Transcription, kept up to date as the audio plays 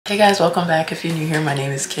Hey guys, welcome back. If you're new here, my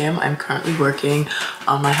name is Kim. I'm currently working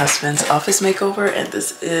on my husband's office makeover, and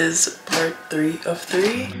this is part 3 of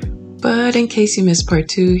 3. But in case you missed part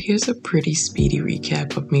 2, here's a pretty speedy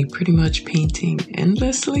recap of me pretty much painting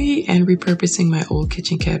endlessly and repurposing my old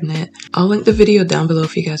kitchen cabinet. I'll link the video down below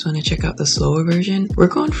if you guys want to check out the slower version. We're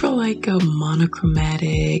going for like a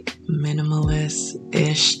monochromatic,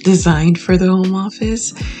 minimalist-ish design for the home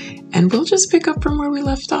office. And we'll just pick up from where we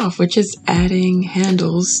left off, which is adding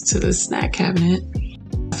handles to the snack cabinet.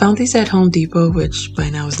 I found these at Home Depot, which by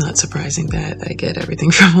now is not surprising that I get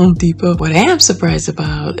everything from Home Depot. What I am surprised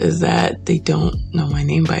about is that they don't know my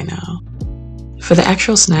name by now. For the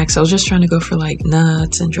actual snacks, I was just trying to go for like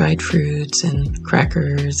nuts and dried fruits and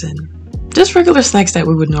crackers and just regular snacks that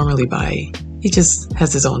we would normally buy. He just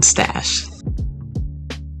has his own stash.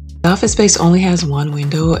 The office space only has one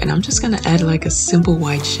window, and I'm just gonna add like a simple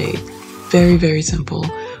white shade. Very, very simple.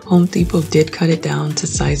 Home Depot did cut it down to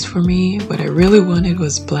size for me. What I really wanted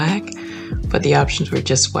was black, but the options were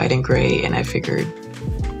just white and gray, and I figured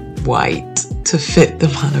white to fit the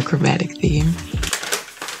monochromatic theme.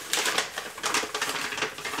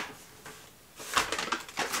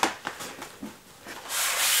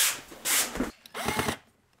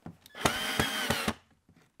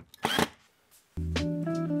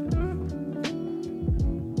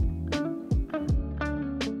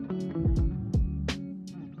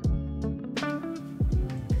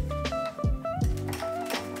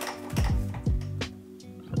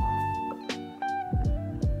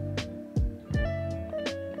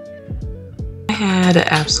 I had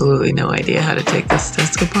absolutely no idea how to take this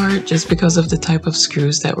desk apart just because of the type of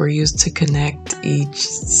screws that were used to connect each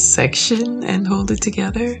section and hold it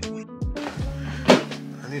together.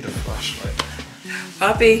 I need a flashlight.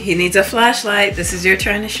 Poppy, he needs a flashlight. This is your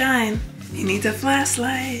turn to shine. He needs a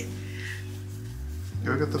flashlight.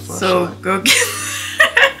 Go get the flashlight. So go get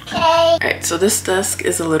Okay. Alright, so this desk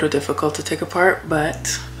is a little difficult to take apart,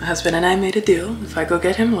 but my husband and I made a deal. If I go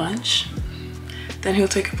get him lunch, then he'll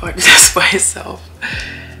take apart the desk by himself.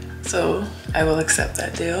 So I will accept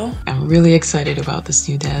that deal. I'm really excited about this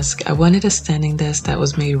new desk. I wanted a standing desk that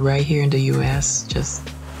was made right here in the US just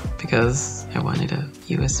because I wanted a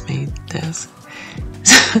US made desk.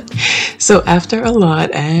 So after a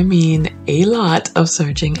lot, I mean a lot of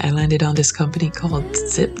searching, I landed on this company called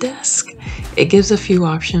ZIPDESK. It gives a few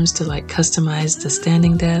options to like customize the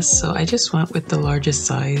standing desk, so I just went with the largest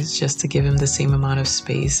size just to give him the same amount of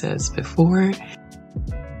space as before.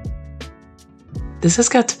 This has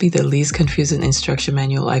got to be the least confusing instruction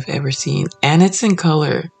manual I've ever seen, and it's in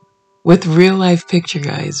color with real life picture,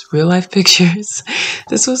 guys. Real life pictures.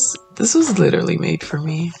 This was literally made for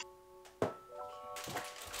me.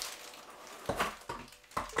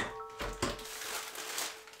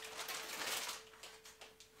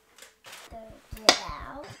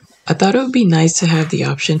 I thought it would be nice to have the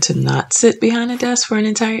option to not sit behind a desk for an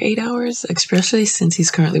entire 8 hours, especially since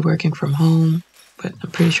he's currently working from home. But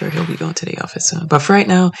I'm pretty sure he'll be going to the office soon. But for right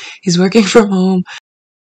now, he's working from home.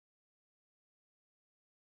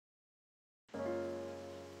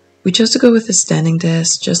 We chose to go with a standing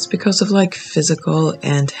desk just because of like physical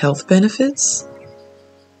and health benefits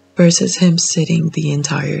versus him sitting the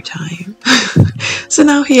entire time. So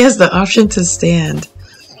now he has the option to stand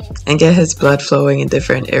and get his blood flowing in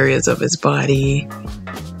different areas of his body.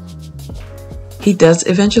 He does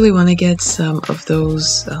eventually want to get some of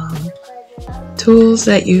those tools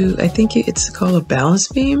that I think it's called a balance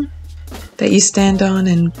beam that you stand on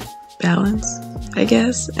and balance, I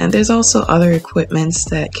guess. And there's also other equipments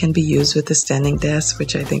that can be used with the standing desk,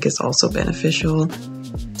 which I think is also beneficial.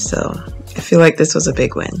 So I feel like this was a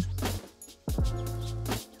big win.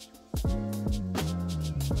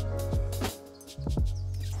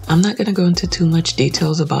 I'm not going to go into too much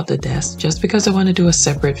details about the desk just because I want to do a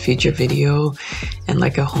separate feature video and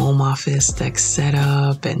like a home office deck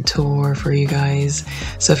setup and tour for you guys.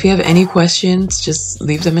 So if you have any questions, just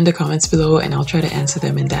leave them in the comments below and I'll try to answer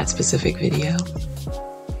them in that specific video.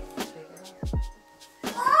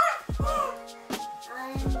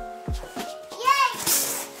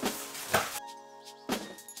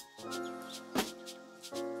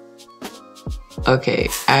 Okay,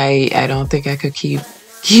 I don't think I could keep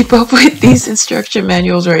up with these instruction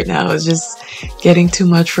manuals right now. It's just getting too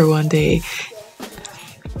much for one day.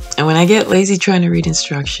 And when I get lazy trying to read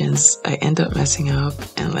instructions, I end up messing up.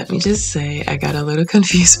 And let me just say, I got a little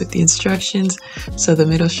confused with the instructions. So the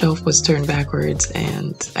middle shelf was turned backwards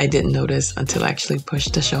and I didn't notice until I actually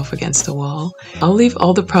pushed the shelf against the wall. I'll leave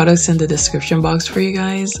all the products in the description box for you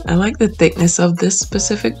guys. I like the thickness of this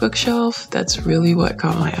specific bookshelf. That's really what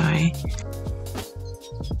caught my eye.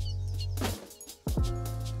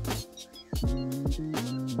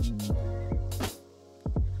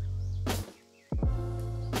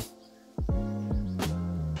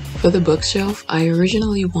 For the bookshelf, I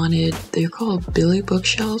originally wanted, they're called Billy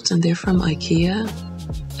bookshelves and they're from IKEA.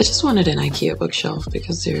 I just wanted an IKEA bookshelf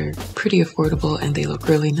because they're pretty affordable and they look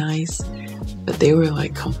really nice. But they were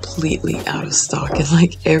like completely out of stock in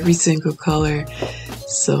like every single color.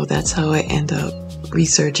 So that's how I end up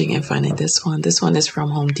researching and finding this one. This one is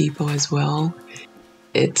from Home Depot as well.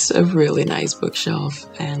 It's a really nice bookshelf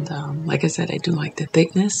and like I said, I do like the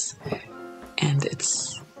thickness and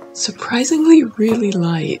it's surprisingly really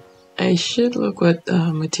light. I should look what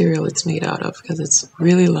material it's made out of because it's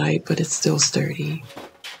really light, but it's still sturdy.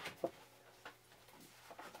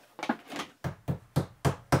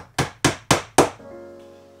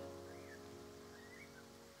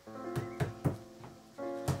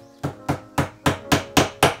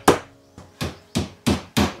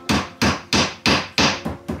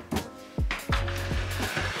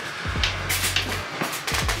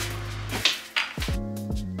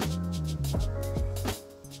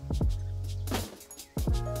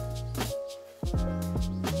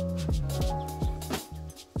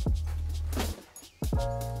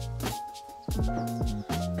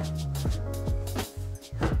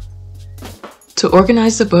 To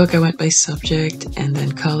organize the book, I went by subject and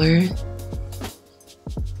then color.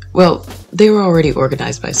 Well, they were already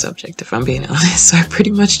organized by subject, if I'm being honest, so I pretty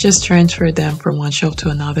much just transferred them from one shelf to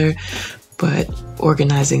another, but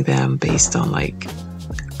organizing them based on like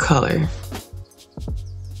color.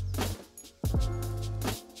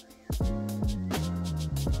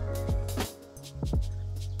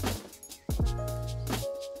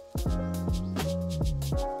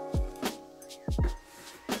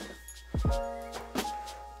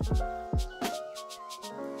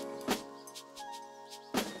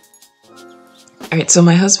 Alright, so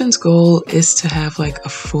my husband's goal is to have like a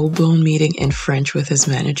full-blown meeting in French with his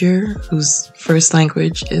manager, whose first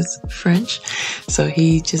language is French. So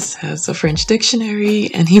he just has a French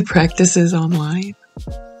dictionary and he practices online.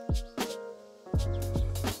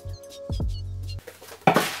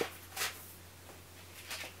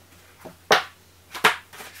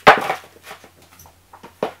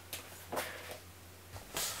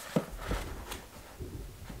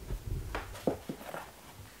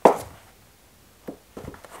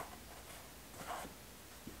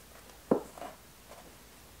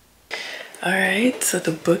 Alright, so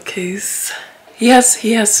the bookcase, he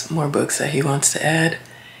has more books that he wants to add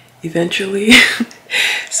eventually.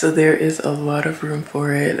 So there is a lot of room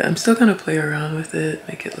for it. I'm still gonna play around with it,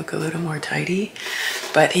 make it look a little more tidy.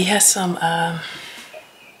 But he has some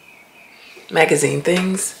magazine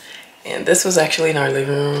things, and this was actually in our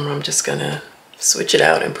living room. I'm just gonna switch it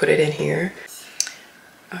out and put it in here.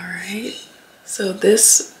 Alright, so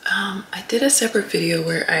this I did a separate video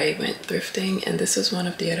where I went thrifting and this is one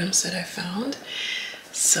of the items that I found.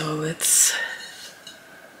 So let's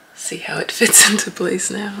see how it fits into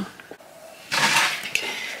place now. Okay,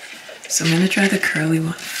 so I'm gonna try the curly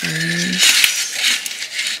one first.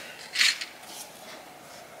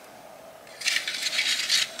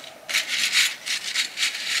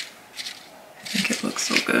 I think it looks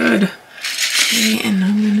so good. Okay, and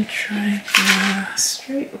I'm gonna try the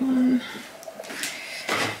straight one.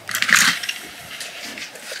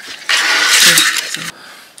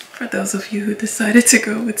 For those of you who decided to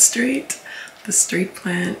go with straight, the straight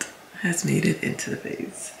plant has made it into the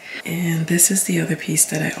vase. And this is the other piece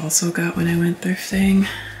that I also got when I went thrifting.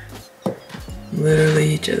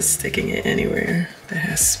 Literally just sticking it anywhere that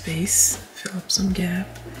has space, fill up some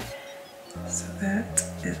gap. So that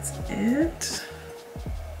is it.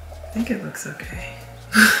 I think it looks okay.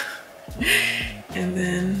 And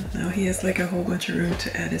then now he has like a whole bunch of room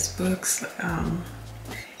to add his books.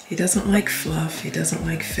 He doesn't like fluff, he doesn't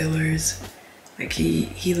like fillers. Like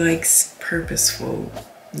he likes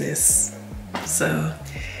purposefulness. So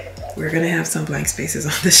we're gonna have some blank spaces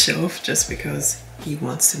on the shelf just because he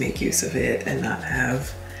wants to make use of it and not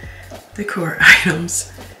have decor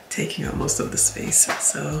items taking up most of the space.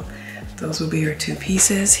 So those will be our two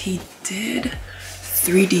pieces. He did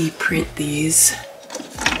 3D print these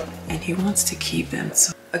and he wants to keep them.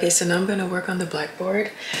 So okay, so now I'm gonna work on the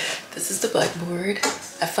blackboard. This is the blackboard.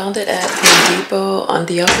 I found it at Home Depot. On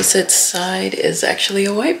the opposite side is actually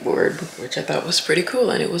a whiteboard, which I thought was pretty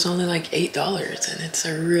cool, and it was only like $8, and it's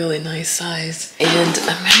a really nice size. And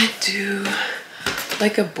I'm gonna do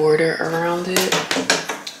like a border around it.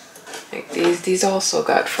 Like these also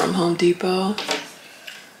got from Home Depot.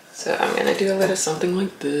 So I'm gonna do a little something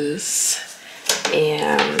like this.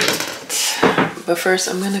 But first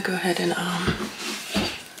I'm gonna go ahead and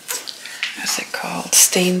what's it called?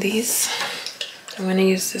 Stain these. I'm gonna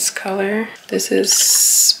use this color. This is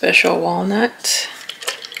Special Walnut.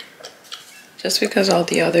 Just because all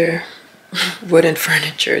the other wooden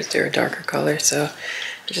furniture. They're a darker color, so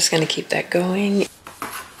I'm just gonna keep that going.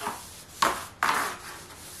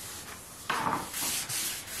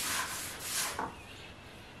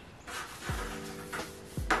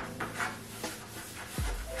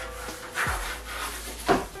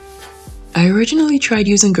 I originally tried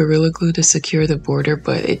using Gorilla Glue to secure the border,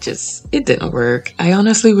 but it didn't work. I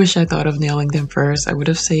honestly wish I thought of nailing them first. I would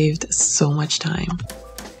have saved so much time.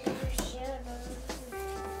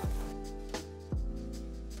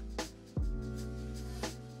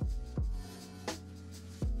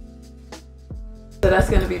 So that's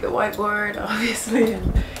going to be the whiteboard, obviously,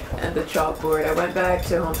 and the chalkboard. I went back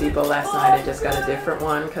to Home Depot last night and just got a different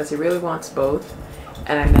one because he really wants both.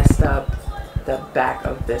 And I messed up the back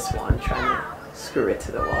of this one trying to screw it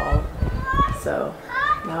to the wall. So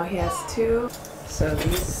now he has two. So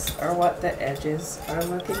these are what the edges are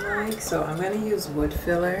looking like. So I'm going to use wood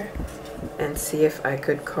filler and see if I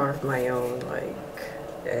could carve my own like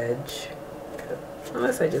edge.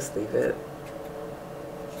 Unless I just leave it.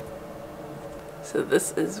 So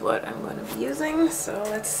this is what I'm going to be using. So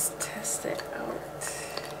let's test it out.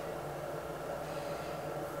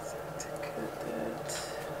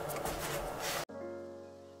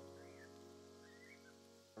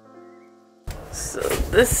 So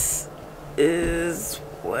this is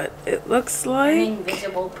what it looks like. An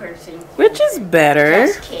invisible person. Which is better.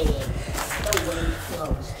 Just kidding. The wind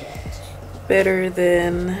closed it. Better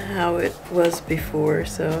than how it was before.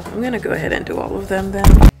 So I'm going to go ahead and do all of them then.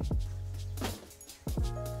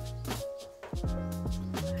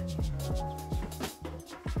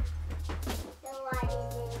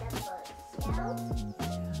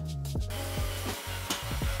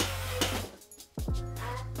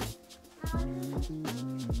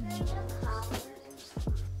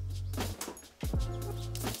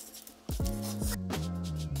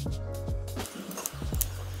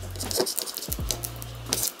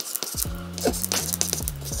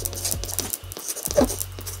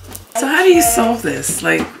 So how do you solve this?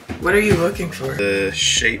 Like, what are you looking for? The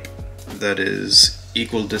shape that is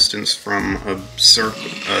equal distance from a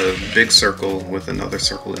big circle with another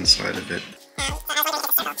circle inside of it.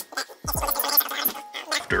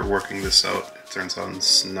 After working this out, it turns out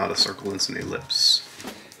it's not a circle, it's an ellipse.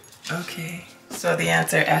 Okay, so the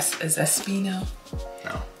answer is Espino?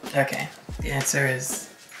 No. Okay, the answer is...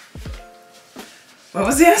 What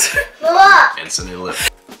was the answer? It's an ellipse.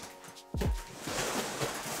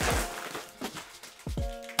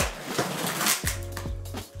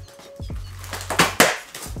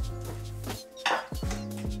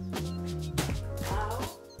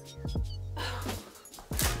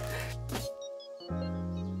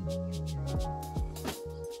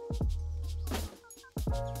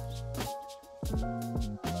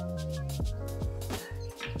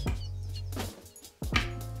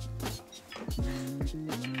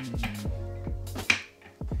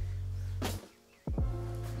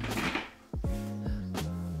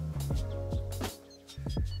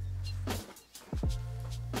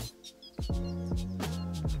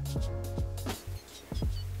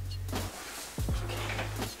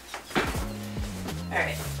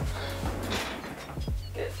 Alright.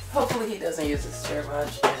 Good. Hopefully he doesn't use this chair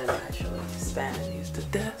much and actually stand and use the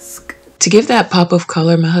desk. To give that pop of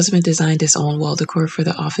color, my husband designed his own wall decor for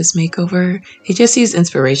the office makeover. He just used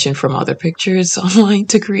inspiration from other pictures online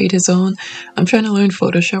to create his own. I'm trying to learn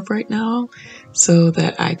Photoshop right now so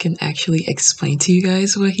that I can actually explain to you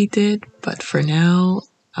guys what he did. But for now,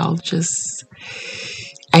 I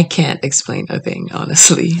can't explain a thing,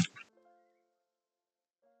 honestly.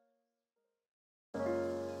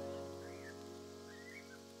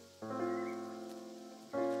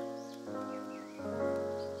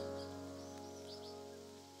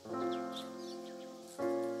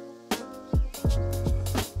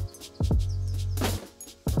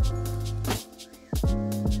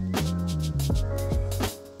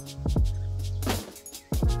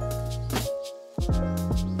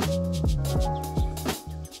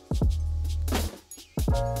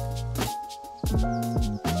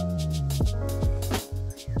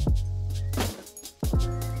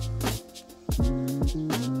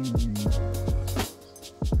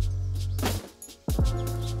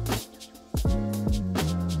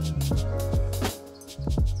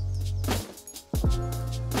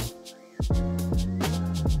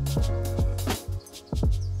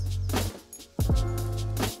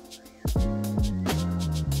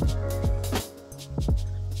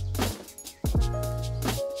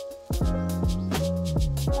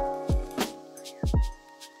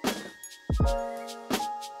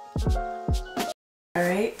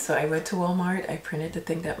 Alright, so I went to Walmart, I printed the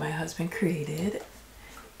thing that my husband created,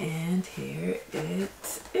 and here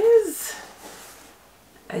it is.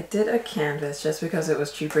 I did a canvas just because it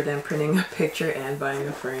was cheaper than printing a picture and buying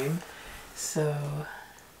a frame. So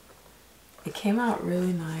it came out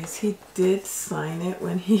really nice. He did sign it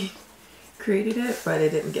when he created it, but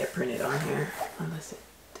it didn't get printed on here. Unless it,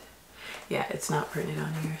 yeah, it's not printed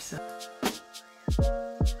on here, so.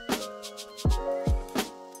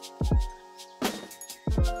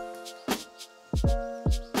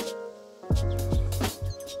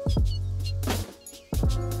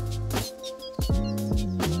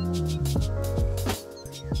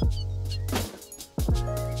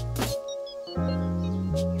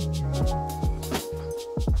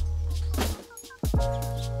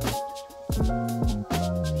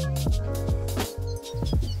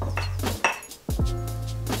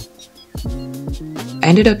 I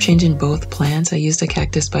ended up changing both plants. I used a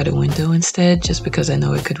cactus by the window instead, just because I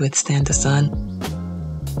know it could withstand the sun.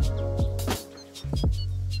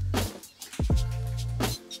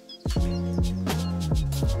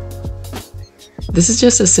 This is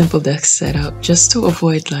just a simple desk setup, just to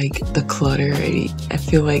avoid like the clutter. I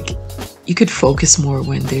feel like you could focus more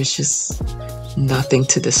when there's just nothing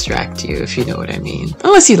to distract you, if you know what I mean.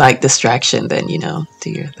 Unless you like distraction, then, you know, do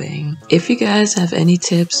your thing. If you guys have any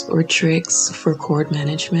tips or tricks for cord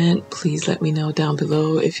management, please let me know down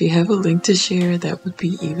below. If you have a link to share, that would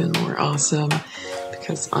be even more awesome,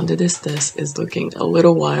 because under this desk is looking a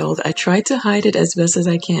little wild. I tried to hide it as best as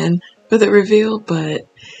I can for the reveal, but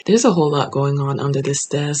there's a whole lot going on under this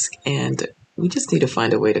desk, and we just need to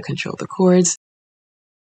find a way to control the cords.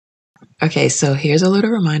 Okay, so here's a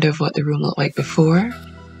little reminder of what the room looked like before,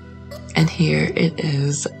 and here it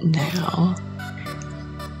is now.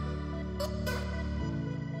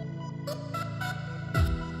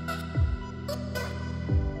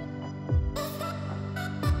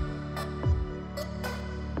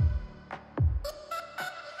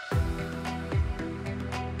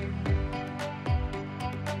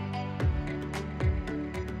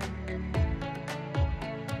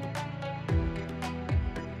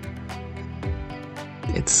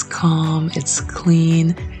 It's calm, it's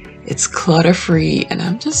clean, it's clutter-free, and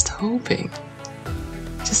I'm just hoping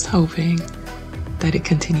that it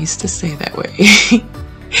continues to stay that way.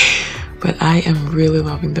 But I am really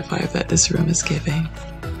loving the vibe that this room is giving.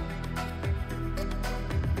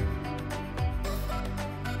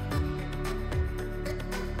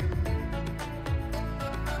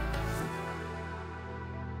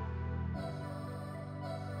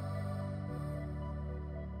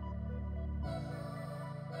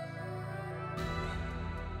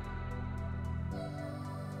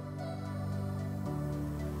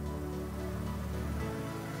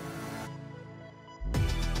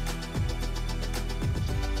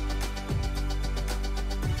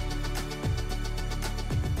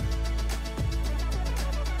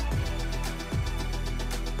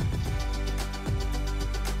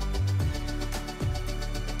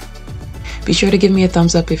 Be sure to give me a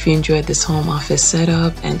thumbs up if you enjoyed this home office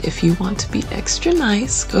setup, and if you want to be extra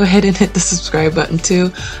nice, go ahead and hit the subscribe button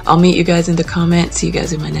too. I'll meet you guys in the comments. See you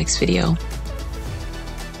guys in my next video.